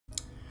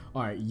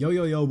Alright,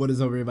 yo, what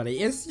is up everybody?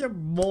 It's your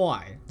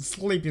boy,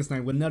 Sleepy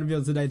Snake, with another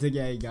video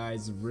today,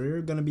 guys.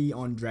 We're gonna be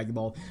on Dragon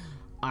Ball.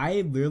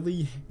 I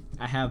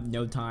have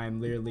no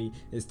time, literally.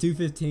 It's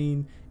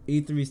 2:15,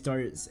 E3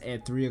 starts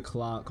at 3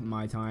 o'clock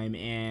my time,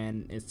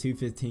 and it's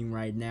 2:15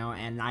 right now,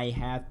 and I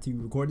have to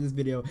record this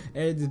video,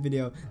 edit this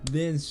video,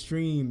 then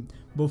stream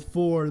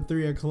before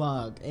 3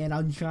 o'clock, and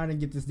I'm trying to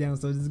get this down,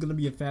 so this is gonna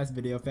be a fast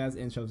video, fast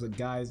intro. So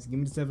guys, give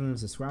me 700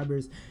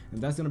 subscribers,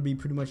 and that's gonna be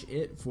pretty much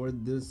it for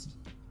this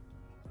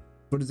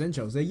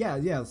intro. So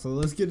yeah, so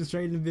let's get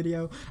straight in the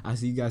video. I'll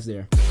see you guys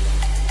there.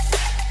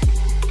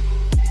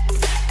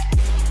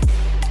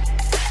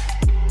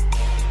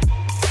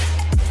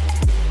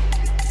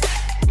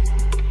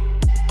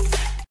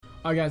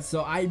 Alright guys,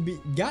 so I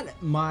got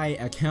my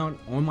account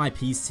on my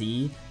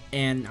PC,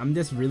 and I'm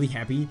just really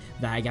happy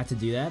that I got to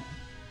do that.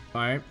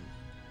 Alright,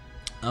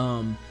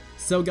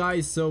 so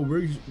guys, so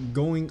we're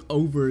going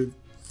over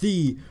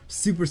the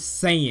Super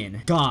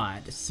Saiyan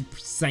God, Super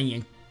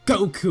Saiyan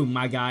Goku,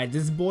 my guy.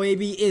 This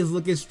baby is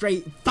looking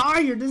straight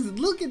fire.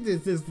 Look at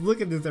this,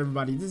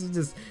 everybody. This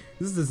is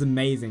just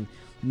amazing.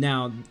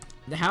 Now,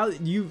 how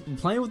you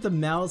playing with the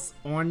mouse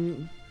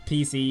on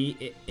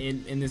PC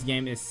in this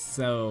game is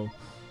so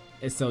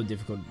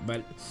difficult.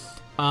 But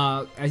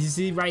as you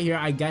see right here,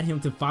 I got him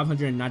to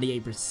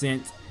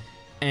 598%,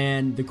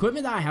 and the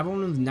equipment that I have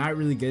on him is not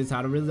really good, so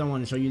I really don't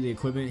want to show you the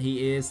equipment.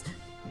 He is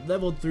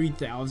level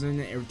 3000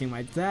 and everything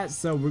like that.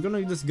 So we're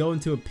gonna just go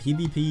into a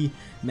PvP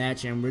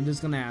match, and we're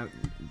just gonna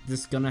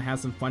have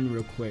some fun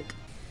real quick.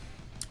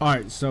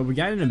 Alright, so we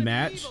got in a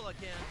match.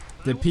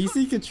 The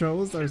PC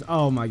controls are,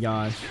 oh my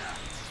gosh,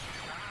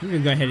 I'm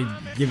gonna go ahead and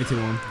give it to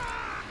him.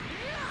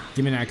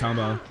 Give me that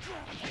combo.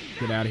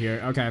 Get out of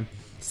here. Okay,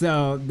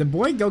 so the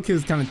boy Goku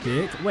is kind of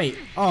thick. Wait,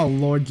 oh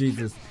Lord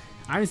Jesus,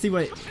 I didn't see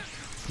what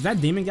is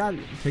that demon god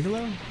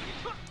Piccolo.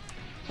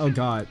 Oh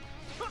god.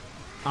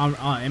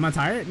 Am I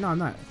tired? No, I'm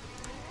not.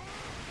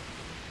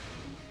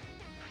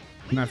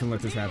 I'm not gonna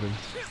let this happen.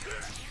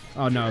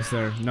 Oh no,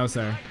 sir. No,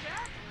 sir.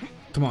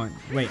 Come on.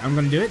 Wait, I'm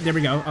gonna do it. There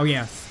we go. Oh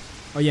yes.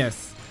 Oh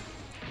yes.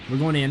 We're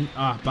going in.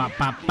 Ah, bop,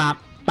 bop, bop,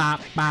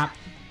 bop, bop.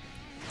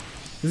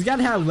 This guy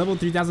had level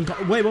 3000.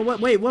 Wait,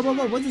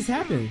 what just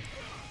happened?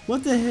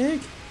 What the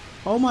heck?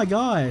 Oh my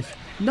gosh.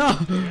 No.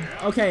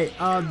 Okay.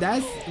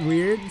 That's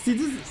weird. See,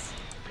 this.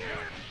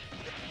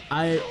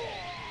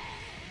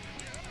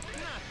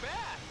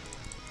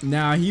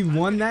 Now he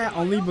won that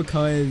only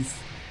because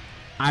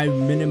I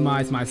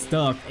minimized my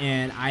stuff,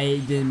 and I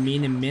didn't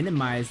mean to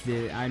minimize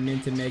it. I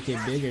meant to make it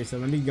bigger. So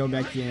let me go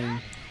back in,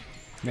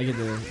 make it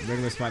the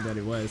regular spot that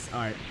it was. All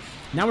right,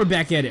 now we're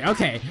back at it.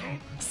 Okay,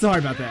 sorry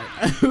about that.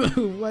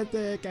 What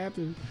the heck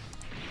happened?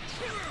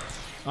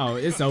 Oh,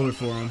 it's over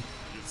for him.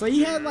 So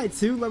he had like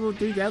 2 level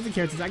 3000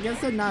 characters. I guess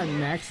they're not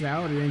maxed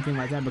out or anything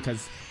like that,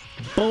 because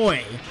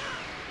boy,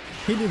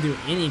 he didn't do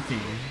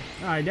anything.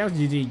 Alright, that was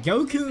GG.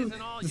 Goku,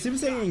 the Super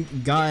Saiyan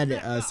God,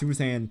 Super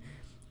Saiyan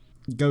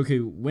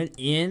Goku went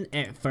in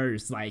at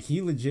first. Like,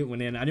 he legit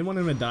went in. I didn't want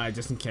him to die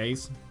just in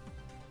case.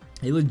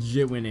 He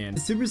legit went in.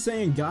 The Super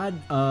Saiyan God,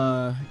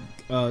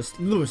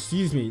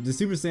 excuse me. The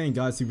Super Saiyan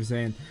God, Super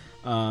Saiyan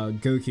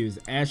Goku is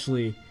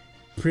actually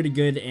pretty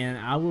good, and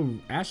I will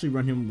actually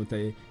run him with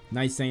a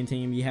nice Saiyan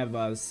team. You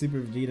have Super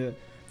Vegeta.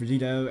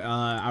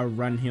 I'll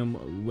run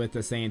him with the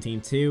Saiyan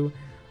team too.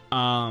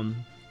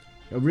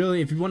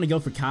 Really, if you want to go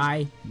for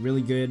Kai,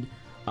 really good.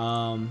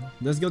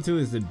 Let's go to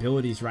his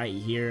abilities right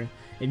here.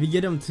 If you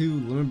get him to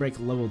Limit Break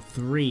level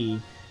 3,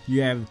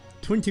 you have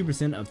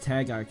 22% of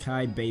Tag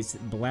Kai based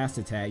blast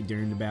attack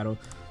during the battle.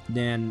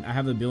 Then I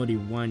have ability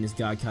 1 is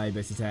God Kai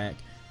based attack.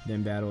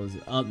 Then battle is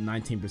up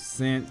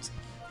 19%.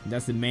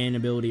 That's the main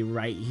ability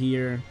right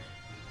here.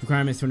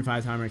 Requirements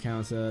 25 timer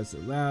counts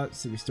allowed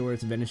to restore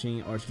its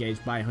vanishing arch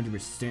gauge by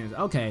 100%.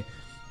 Okay,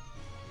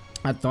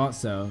 I thought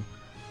so.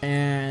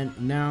 And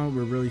now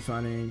we're really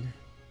fighting.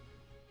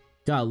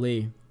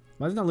 Golly,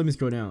 why does it not let me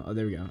scroll down? Oh,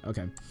 there we go.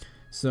 Okay,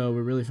 so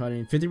we're really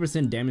fighting.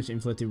 50% damage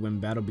inflicted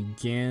when battle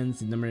begins.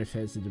 The number of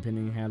hits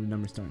depending on how the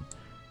numbers start.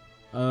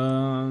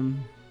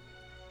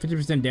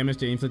 50% damage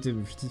to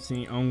inflicted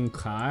on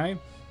Kai.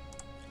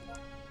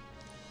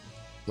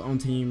 On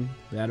team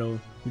battle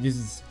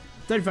reduces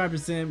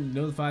 35%.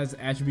 Notifies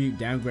attribute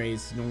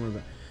downgrades. Normal.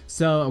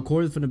 So of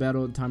course from the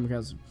battle timer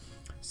counts.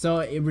 So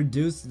it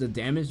reduced the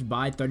damage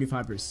by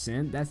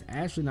 35%. That's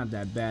actually not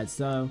that bad.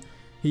 So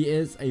he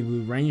is a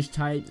range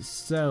type,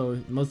 so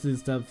most of the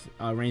stuff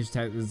range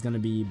attack is going to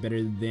be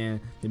better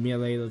than the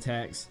melee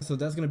attacks. So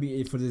that's going to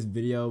be it for this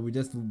video. We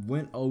just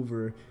went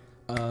over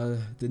the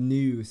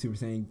new Super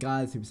Saiyan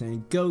God, Super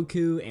Saiyan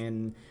Goku,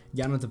 and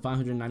got on to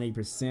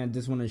 598%.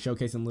 Just want to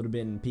showcase him a little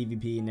bit in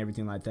PvP and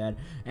everything like that.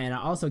 And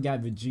I also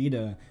got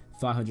Vegeta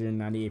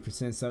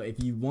 598%. So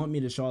if you want me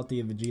to show off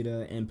the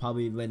Vegeta and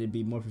probably let it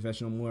be more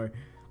professional, more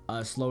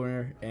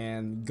slower,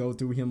 and go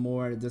through him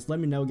more, just let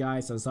me know,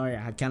 guys. So sorry,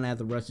 I kind of had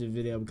to rush the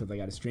video because I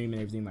got to stream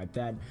and everything like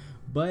that.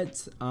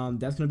 But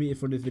that's gonna be it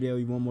for this video.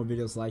 If you want more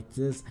videos like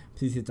this,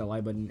 please hit the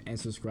like button and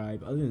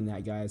subscribe. Other than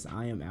that, guys,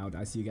 I am out.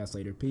 I see you guys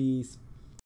later. Peace.